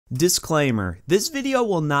Disclaimer, this video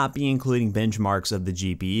will not be including benchmarks of the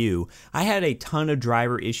GPU. I had a ton of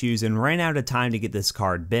driver issues and ran out of time to get this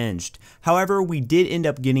card benched. However, we did end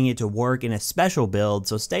up getting it to work in a special build,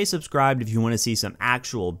 so stay subscribed if you want to see some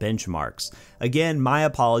actual benchmarks. Again, my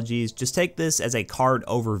apologies, just take this as a card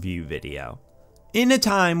overview video. In a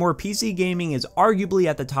time where PC gaming is arguably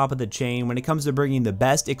at the top of the chain when it comes to bringing the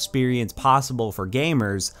best experience possible for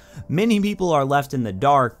gamers, many people are left in the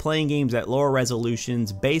dark playing games at lower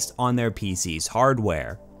resolutions based on their PC's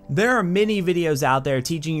hardware. There are many videos out there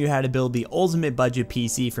teaching you how to build the ultimate budget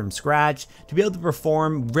PC from scratch to be able to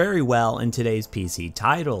perform very well in today's PC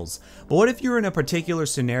titles. But what if you're in a particular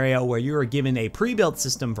scenario where you are given a pre-built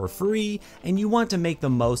system for free and you want to make the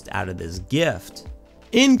most out of this gift?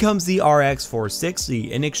 In comes the RX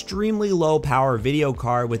 460, an extremely low power video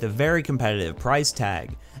card with a very competitive price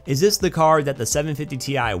tag. Is this the card that the 750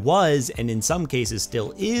 Ti was, and in some cases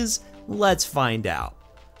still is? Let's find out.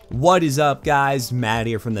 What is up guys, Matt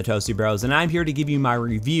here from the Toasty Bros, and I'm here to give you my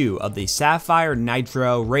review of the Sapphire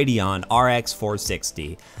Nitro Radeon RX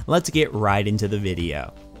 460. Let's get right into the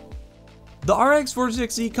video. The RX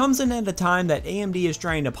 460 comes in at a time that AMD is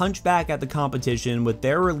trying to punch back at the competition with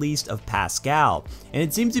their release of Pascal, and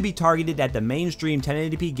it seems to be targeted at the mainstream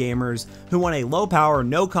 1080p gamers who want a low power,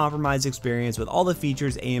 no compromise experience with all the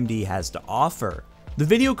features AMD has to offer. The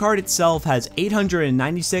video card itself has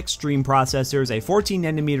 896 stream processors, a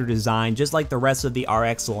 14nm design just like the rest of the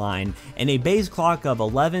RX line, and a base clock of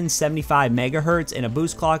 1175 MHz and a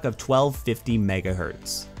boost clock of 1250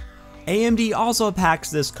 MHz. AMD also packs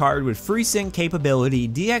this card with FreeSync capability,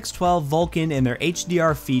 DX12 Vulkan, and their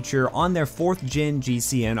HDR feature on their 4th gen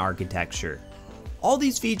GCN architecture. All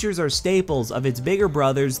these features are staples of its bigger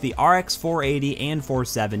brothers, the RX 480 and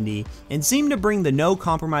 470, and seem to bring the no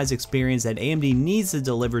compromise experience that AMD needs to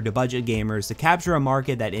deliver to budget gamers to capture a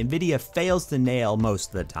market that Nvidia fails to nail most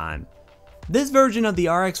of the time. This version of the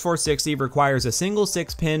RX 460 requires a single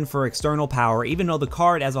 6-pin for external power, even though the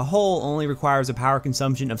card as a whole only requires a power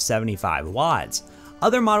consumption of 75 watts.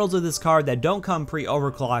 Other models of this card that don't come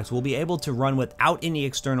pre-overclocked will be able to run without any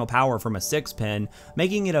external power from a 6-pin,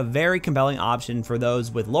 making it a very compelling option for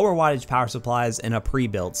those with lower wattage power supplies and a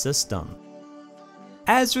pre-built system.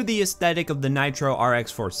 As for the aesthetic of the Nitro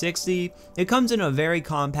RX 460, it comes in a very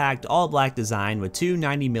compact all-black design with two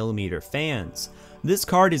 90mm fans. This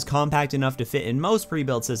card is compact enough to fit in most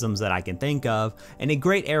pre-built systems that I can think of, and a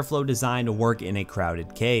great airflow design to work in a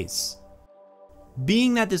crowded case.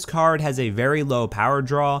 Being that this card has a very low power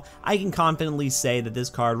draw, I can confidently say that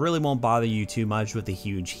this card really won't bother you too much with a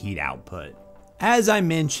huge heat output. As I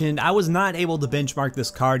mentioned, I was not able to benchmark this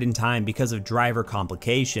card in time because of driver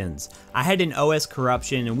complications. I had an OS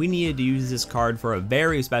corruption and we needed to use this card for a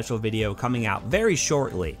very special video coming out very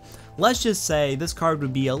shortly. Let's just say this card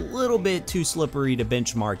would be a little bit too slippery to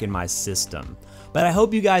benchmark in my system. But I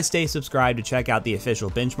hope you guys stay subscribed to check out the official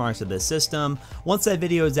benchmarks of this system. Once that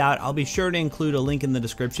video is out, I'll be sure to include a link in the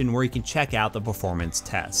description where you can check out the performance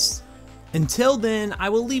tests. Until then, I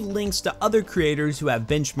will leave links to other creators who have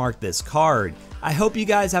benchmarked this card. I hope you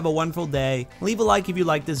guys have a wonderful day. Leave a like if you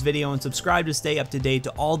like this video and subscribe to stay up to date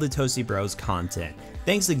to all the Toasty Bros content.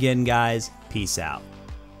 Thanks again guys, peace out.